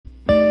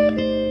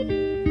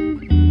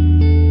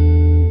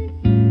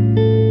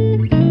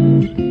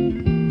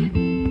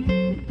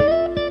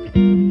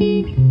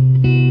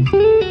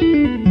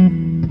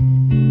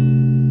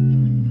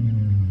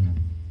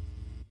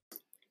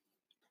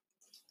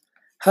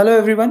Hello,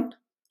 everyone.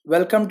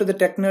 Welcome to the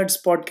Tech Nerds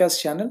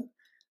podcast channel.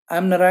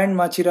 I'm Narayan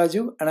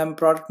Machiraju, and I'm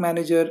product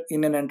manager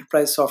in an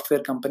enterprise software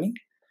company.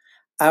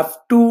 I have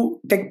two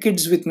tech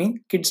kids with me.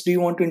 Kids, do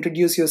you want to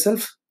introduce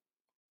yourself?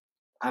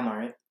 I'm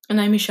Arif, And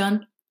I'm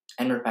Ishan.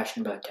 and we're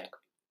passionate about tech.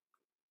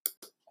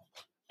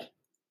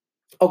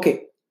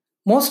 Okay.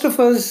 Most of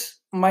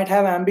us might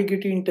have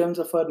ambiguity in terms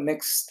of our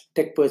next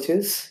tech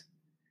purchase.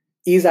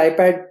 Is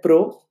iPad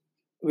Pro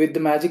with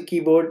the Magic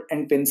Keyboard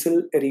and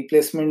Pencil a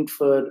replacement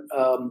for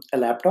a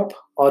laptop,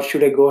 or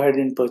should I go ahead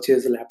and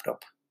purchase a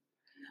laptop?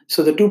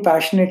 So, the two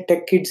passionate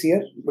tech kids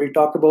here will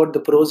talk about the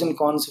pros and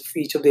cons of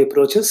each of the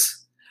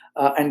approaches,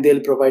 and they'll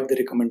provide the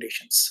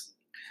recommendations.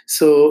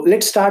 So,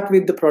 let's start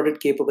with the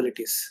product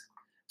capabilities.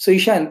 So,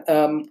 Ishan,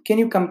 can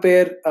you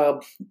compare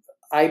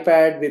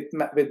iPad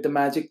with the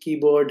Magic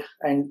Keyboard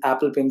and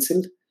Apple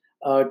Pencil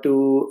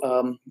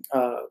to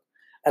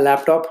a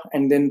laptop,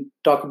 and then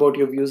talk about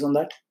your views on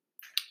that?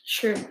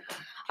 Sure.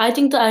 I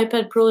think the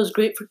iPad Pro is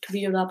great to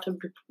be a laptop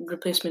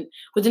replacement.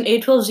 With an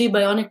A12Z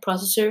Bionic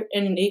processor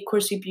and an 8-core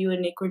CPU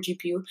and 8-core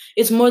GPU,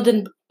 it's more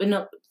than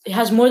enough. It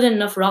has more than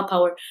enough raw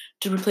power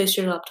to replace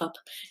your laptop.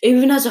 It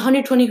even has a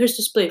 120 Hz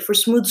display for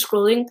smooth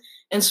scrolling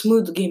and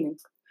smooth gaming.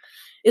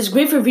 It's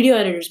great for video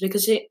editors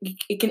because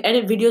it can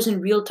edit videos in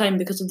real time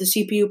because of the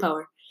CPU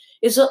power.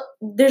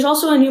 There's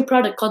also a new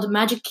product called the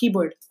Magic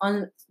Keyboard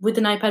with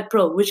an iPad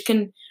Pro, which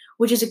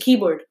is a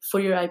keyboard for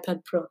your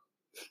iPad Pro.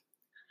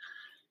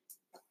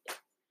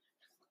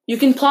 You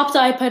can plop the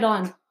iPad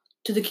on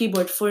to the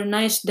keyboard for a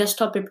nice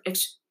desktop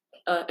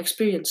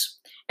experience.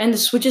 And the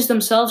switches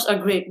themselves are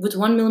great with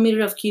 1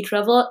 millimeter of key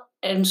travel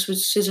and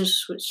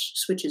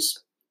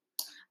switches.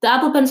 The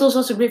Apple Pencil is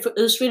also great for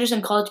illustrators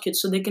and college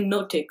kids so they can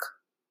note take.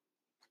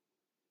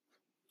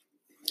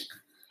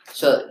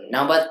 So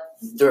now about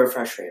the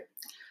refresh rate.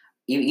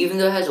 Even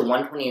though it has a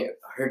 120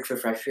 Hz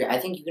refresh rate, I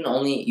think you can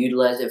only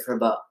utilize it for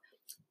about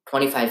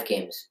 25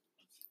 games.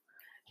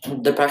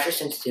 The pressure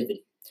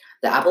sensitivity.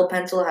 The Apple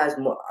Pencil has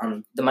more.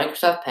 The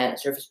Microsoft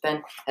Surface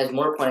Pen has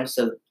more points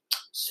of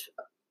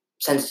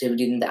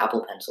sensitivity than the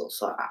Apple Pencil,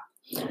 so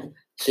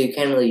you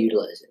can't really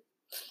utilize it.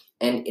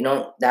 And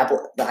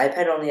the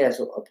iPad only has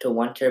up to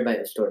 1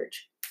 terabyte of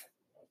storage,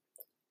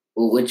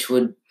 which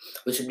would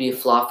be a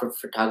flaw for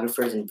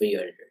photographers and video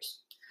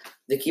editors.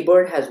 The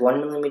keyboard has 1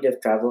 millimeter of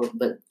travel,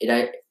 but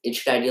it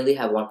should ideally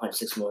have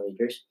 1.6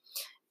 millimeters,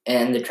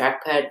 and the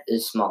trackpad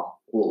is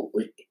small.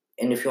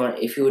 And if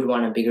you would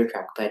want a bigger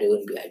trackpad, it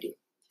wouldn't be ideal.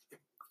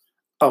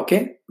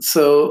 Okay,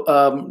 so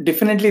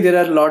definitely there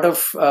are a lot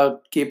of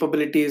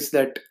capabilities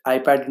that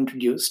iPad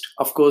introduced.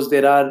 Of course,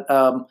 there are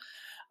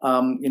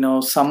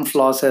some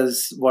flaws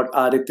as what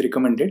Arith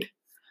recommended.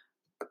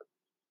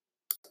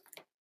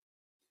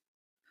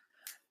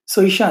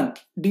 So Ishan,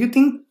 do you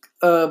think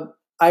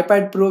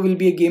iPad Pro will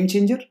be a game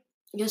changer?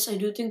 Yes, I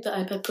do think the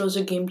iPad Pro is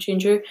a game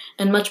changer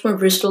and much more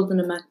versatile than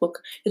a MacBook.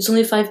 It's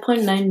only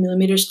 5.9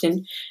 millimeters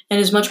thin and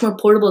is much more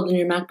portable than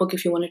your MacBook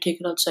if you want to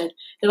take it outside.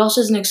 It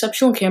also has an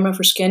exceptional camera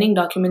for scanning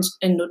documents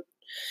and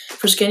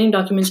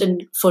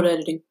photo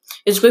editing.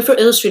 It's great for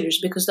illustrators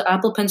because the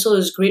Apple Pencil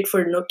is great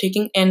for note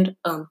taking and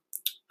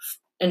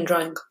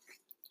drawing.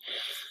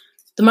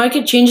 The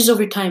market changes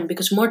over time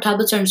because more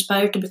tablets are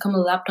inspired to become a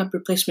laptop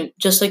replacement,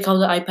 just like how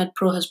the iPad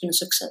Pro has been a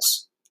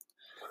success.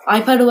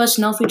 iPadOS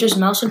now features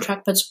mouse and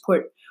trackpad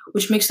support,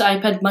 which makes the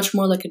iPad much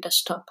more like a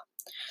desktop.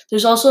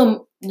 There's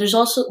also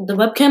the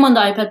webcam on the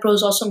iPad Pro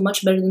is also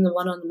much better than the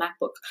one on the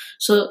MacBook.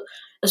 So,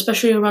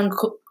 especially around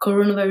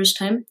coronavirus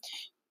time,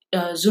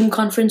 Zoom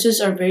conferences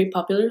are very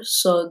popular.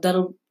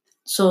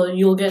 So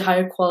you'll get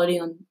higher quality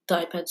on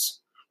the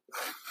iPads.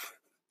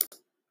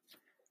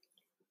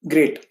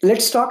 Great.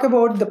 Let's talk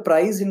about the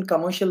price and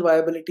commercial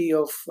viability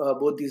of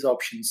both these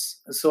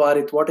options. So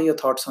Arith, what are your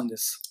thoughts on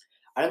this?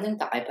 I don't think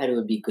the iPad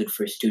would be good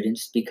for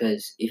students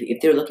because if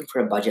they're looking for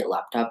a budget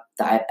laptop,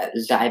 the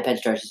iPad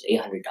starts at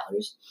 $800.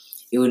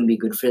 It wouldn't be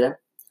good for them.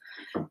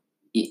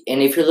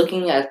 And if you're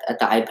looking at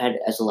the iPad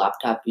as a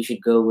laptop, you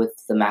should go with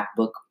the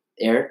MacBook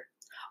Air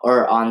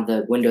or on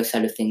the Windows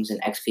side of things,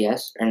 an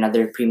XPS or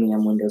another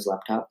premium Windows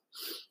laptop.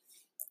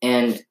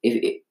 And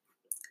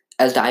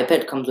as the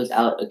iPad comes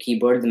without a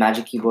keyboard, the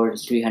Magic Keyboard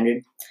is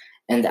 $300,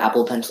 and the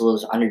Apple Pencil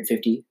is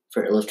 $150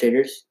 for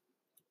illustrators.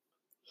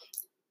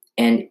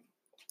 And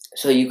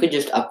so you could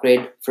just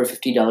upgrade for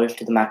 $50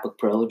 to the MacBook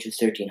Pro, which is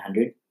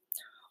 $1,300.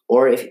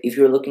 Or if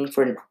you're looking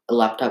for a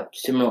laptop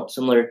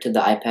similar to the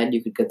iPad,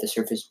 you could get the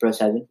Surface Pro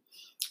 7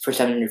 for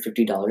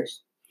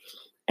 $750.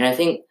 And I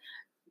think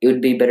it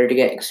would be better to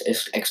get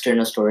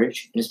external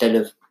storage instead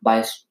of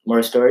buy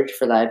more storage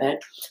for the iPad,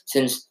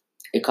 since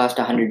it costs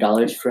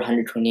 $100 for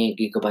 128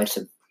 gigabytes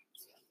of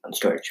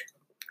storage.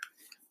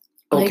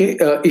 Okay,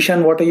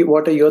 Ishan, what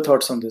are your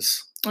thoughts on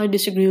this? I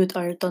disagree with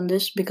Arith on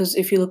this because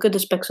if you look at the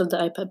specs of the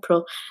iPad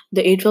Pro,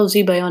 the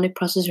A12Z Bionic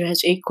processor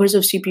has 8 cores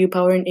of CPU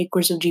power and 8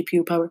 cores of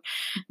GPU power.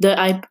 The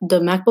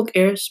MacBook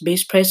Air's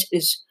base price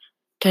is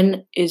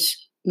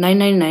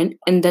 $999,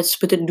 and that's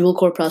with a dual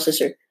core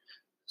processor.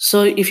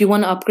 So if you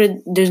want to upgrade,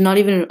 there's not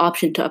even an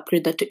option to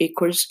upgrade that to 8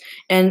 cores.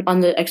 And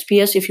on the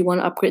XPS, if you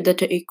want to upgrade that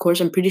to 8 cores,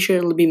 I'm pretty sure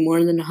it'll be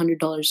more than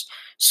 $100.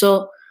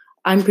 So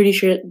I'm pretty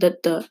sure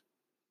that the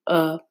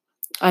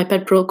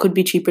iPad Pro could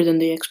be cheaper than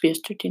the XPS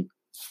 13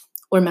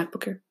 or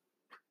MacBook Air.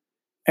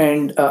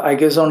 And I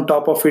guess on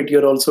top of it,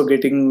 you're also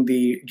getting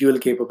the dual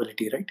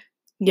capability, right?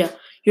 Yeah,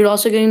 you're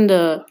also getting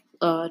the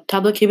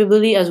tablet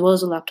capability as well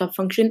as the laptop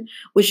function,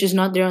 which is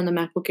not there on the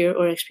MacBook Air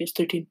or XPS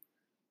 13.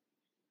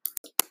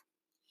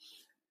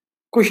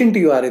 Question to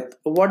you, Arith.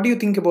 What do you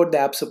think about the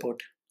app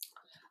support?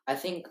 I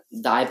think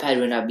the iPad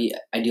would not be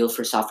ideal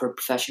for software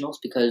professionals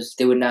because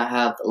they would not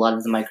have a lot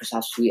of the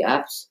Microsoft Suite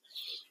apps.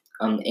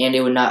 And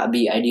it would not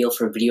be ideal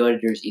for video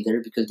editors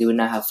either because they would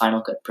not have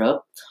Final Cut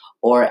Pro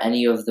or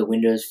any of the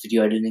Windows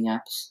video editing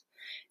apps.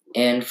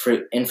 And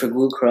for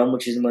Google Chrome,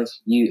 which is the most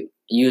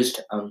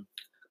used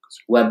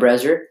web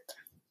browser,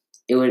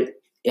 it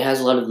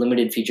has a lot of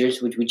limited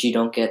features which you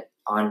don't get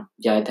on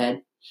the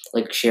iPad,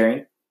 like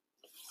sharing.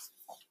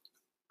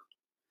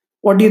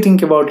 What do you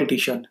think about it,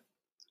 Ishan?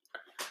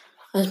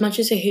 As much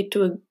as I hate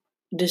to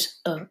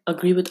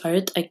agree with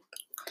Arith,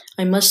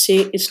 I must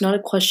say it's not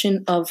a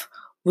question of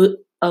will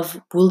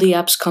the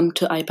apps come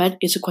to iPad.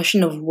 It's a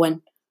question of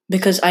when,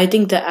 because I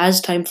think that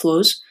as time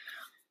flows,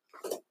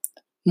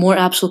 more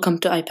apps will come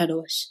to iPad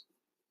OS.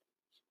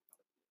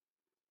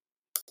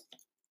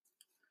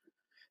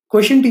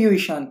 Question to you,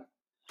 Ishan.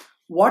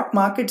 What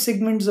market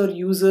segments or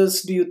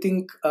users do you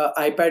think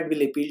iPad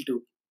will appeal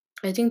to?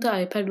 I think the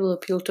iPad will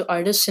appeal to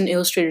artists and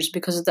illustrators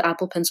because of the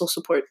Apple Pencil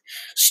support.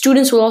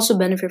 Students will also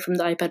benefit from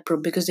the iPad Pro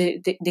because they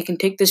can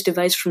take this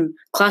device from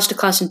class to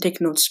class and take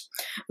notes.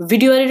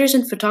 Video editors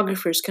and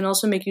photographers can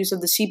also make use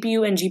of the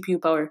CPU and GPU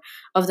power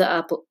of the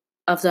Apple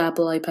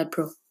iPad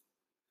Pro.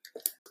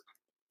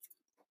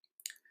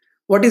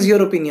 What is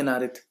your opinion,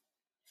 Arith?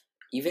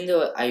 Even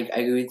though I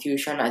agree with you,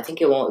 Sean, I think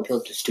it won't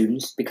appeal to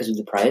students because of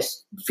the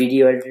price.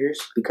 Video editors,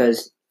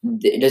 because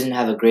it doesn't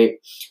have a great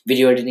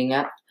video editing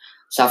app.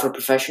 Software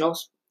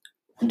professionals,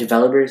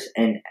 developers,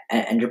 and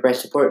enterprise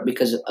support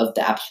because of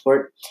the app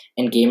support.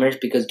 And gamers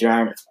because there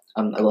aren't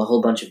a whole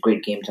bunch of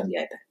great games on the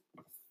iPad.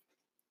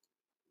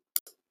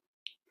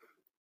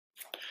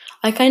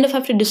 I kind of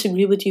have to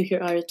disagree with you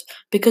here, Arith,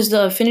 because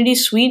the Affinity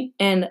Suite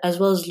and as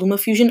well as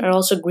LumaFusion are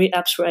also great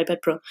apps for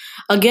iPad Pro.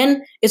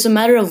 Again, it's a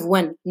matter of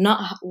when,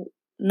 not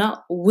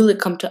will it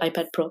come to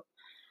iPad Pro.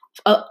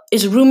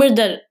 It's rumored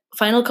that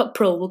Final Cut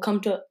Pro will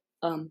come to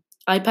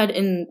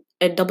iPad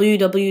at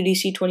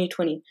WWDC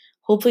 2020.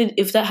 Hopefully,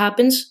 if that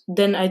happens,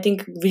 then I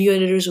think video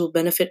editors will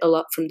benefit a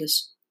lot from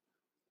this.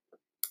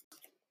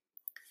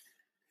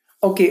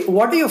 Okay,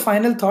 what are your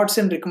final thoughts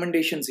and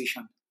recommendations,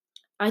 Ishan?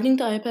 I think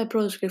the iPad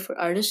Pro is great for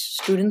artists,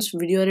 students,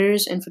 video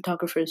editors, and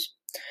photographers.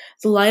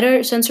 The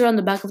LiDAR sensor on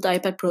the back of the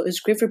iPad Pro is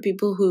great for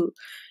people who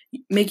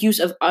make use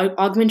of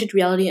augmented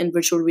reality and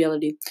virtual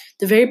reality.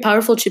 The very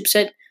powerful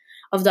chipset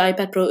of the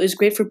iPad Pro is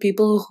great for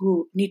people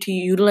who need to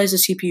utilize the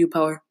CPU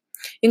power.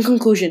 In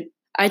conclusion,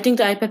 I think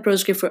the iPad Pro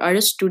is great for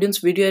artists, students,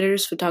 video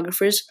editors,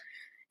 photographers,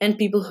 and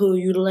people who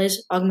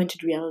utilize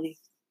augmented reality.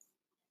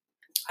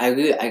 I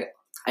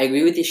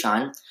agree with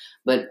Ishan,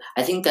 but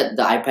I think that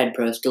the iPad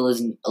Pro still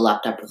isn't a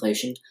laptop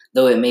replacement,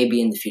 though it may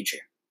be in the future.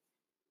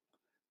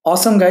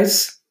 Awesome,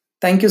 guys.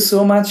 Thank you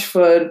so much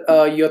for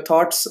your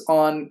thoughts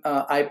on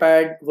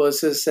iPad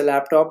versus a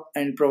laptop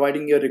and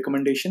providing your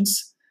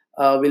recommendations.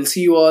 We'll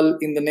see you all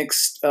in the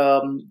next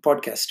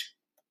podcast.